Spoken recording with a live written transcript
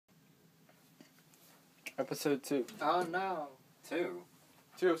Episode 2. Oh no. 2.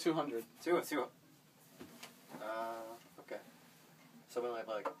 2 of 200. 2 of 2. Okay. So we only have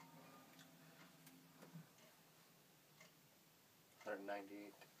like 190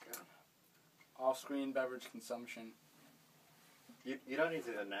 to go. Off-screen beverage consumption. You don't need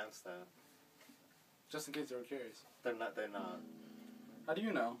to announce that. Just in case you were curious. They're not. How do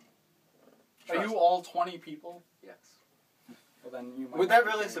you know? Trust Are you me. all 20 people? Yes. Well, then you might. Would that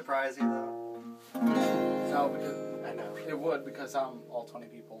really surprise you though? No, because I know. it would, because I'm all 20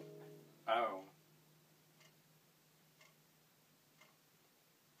 people. Oh.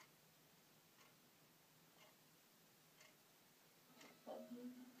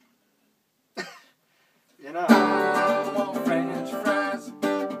 You know. I want French fries.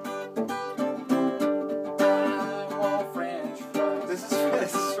 I want French fries. This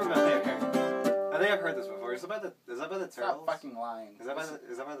is familiar. I think I've heard this before. Is that by the turtles? Stop fucking lying. Is that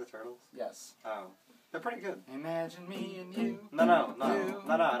by the turtles? Yes. Oh. They're pretty good. Imagine me and you. No, I don't like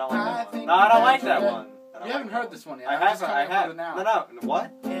that one. think No, I don't like that's that good. one. You haven't heard this one yet. I I'm just have. coming up with it now. No,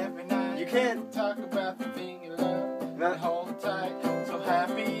 what? Every night You can't. talk about the thing you love. No. And hold tight. So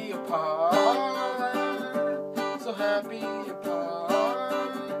happy apart. So happy apart.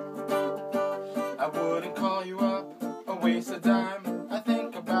 I wouldn't call you up or waste a dime. I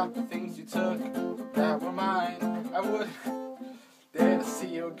think about the things you took that were mine. I would dare to see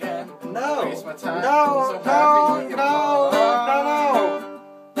you again. No. Waste my time. No. So happy apart. No.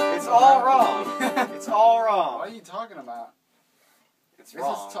 It's all wrong. It's all wrong. What are you talking about? It's This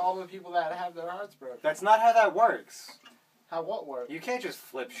wrong. is to all the people that have their hearts broken. That's not how that works. How what work? You can't just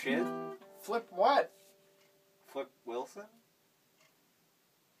flip shit. Flip what? Flip Wilson?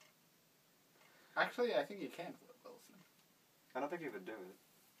 Actually, I think you can flip Wilson. I don't think you would do it.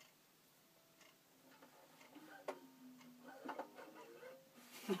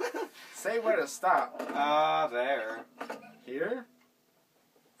 Say where to stop. There. Here?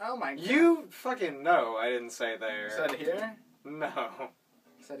 Oh my god. You fucking know I didn't say there. You said here? No.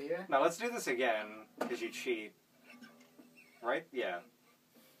 You said here? No, let's do this again, because you cheat. Right? Yeah.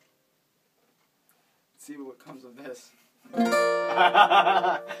 Let's see what comes of this.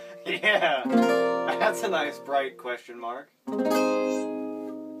 Yeah. That's a nice bright question mark.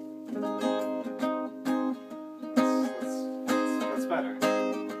 That's better.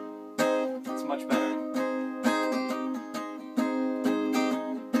 It's much better.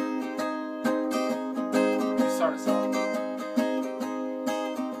 You start us off.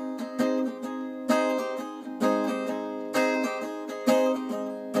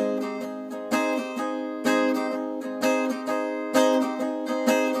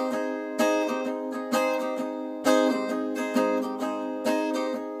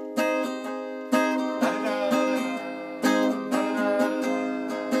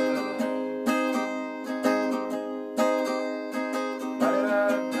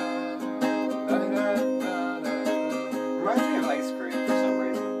 Reminds me of ice cream for some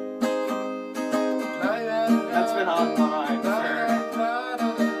reason. That's been on my mind for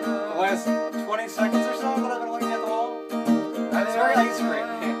the last 20 seconds or so that I've been looking at the wall. It's very ice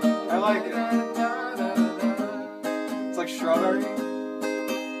creamy. I like it. It's like strawberry,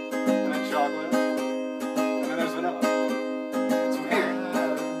 and then chocolate, and then there's vanilla. It's weird.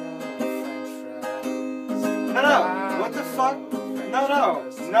 No, what the fuck? No.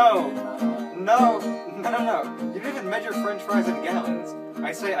 You didn't even measure French fries in gallons.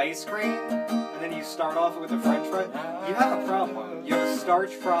 I say ice cream, and then you start off with a French fry. You have a problem. You have a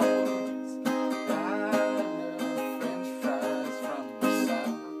starch problem.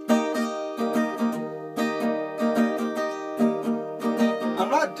 I'm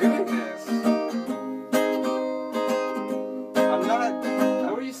not doing this. I'm not.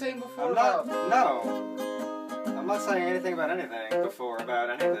 What were you saying before? I'm not. No. I'm not saying anything about anything before about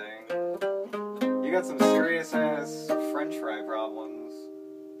anything. You got some serious ass French fry problems.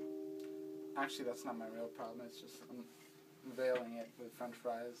 Actually, that's not my real problem. It's just I'm veiling it with French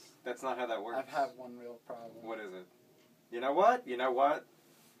fries. That's not how that works. I've had one real problem. What is it? You know what?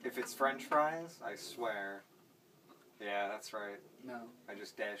 If it's French fries, I swear. Yeah, that's right. No. I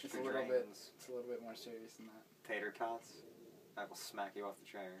just dashed It's your a little drains. bit. It's a little bit more serious than that. Tater tots. I will smack you off the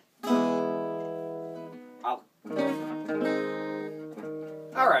chair.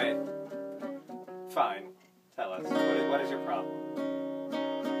 Alright. Fine. Tell us. What is your problem?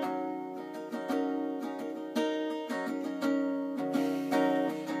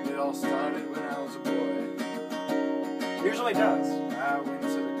 It all started when I was a boy. Usually does. I went to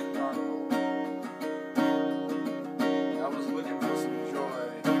the carnival. I was looking for some joy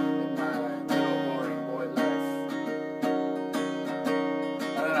in my little boring boy life.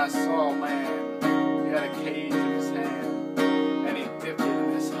 And then I saw a man had a cage in his hand, and he dipped it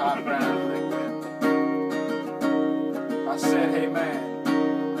in this hot brown liquid. I said, hey man,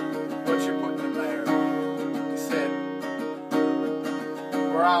 what you putting in there? He said,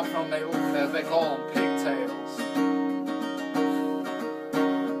 where I'm from, they call them pigtails.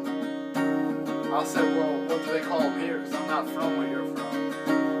 I said, well, what do they call them here? Because I'm not from where you're from.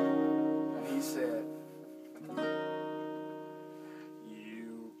 And he said,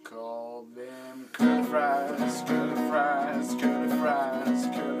 you call them curly fries, curly fries, curly fries,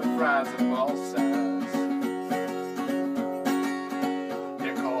 curly fries of all sizes.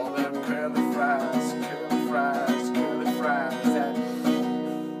 You call them curly fries, curly fries, curly fries that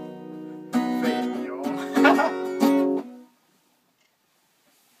fade me on.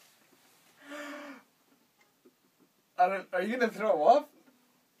 Are you gonna throw up?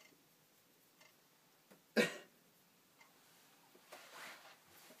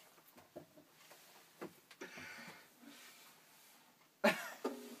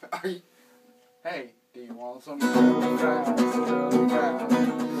 Are you? Hey, do you want some curly fries? Curly fries,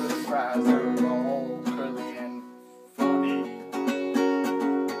 curly fries are all curly and funny.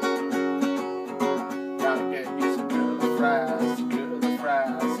 Gotta get you some curly fries, curly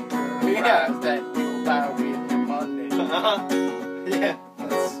fries, curly fries that you'll buy with your money. Yeah.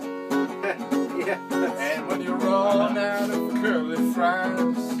 And when you run out of curly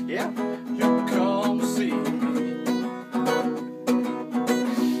fries, Yeah. you come see me.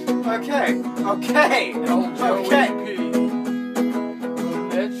 Okay. Okay. And old Joey Okay. P.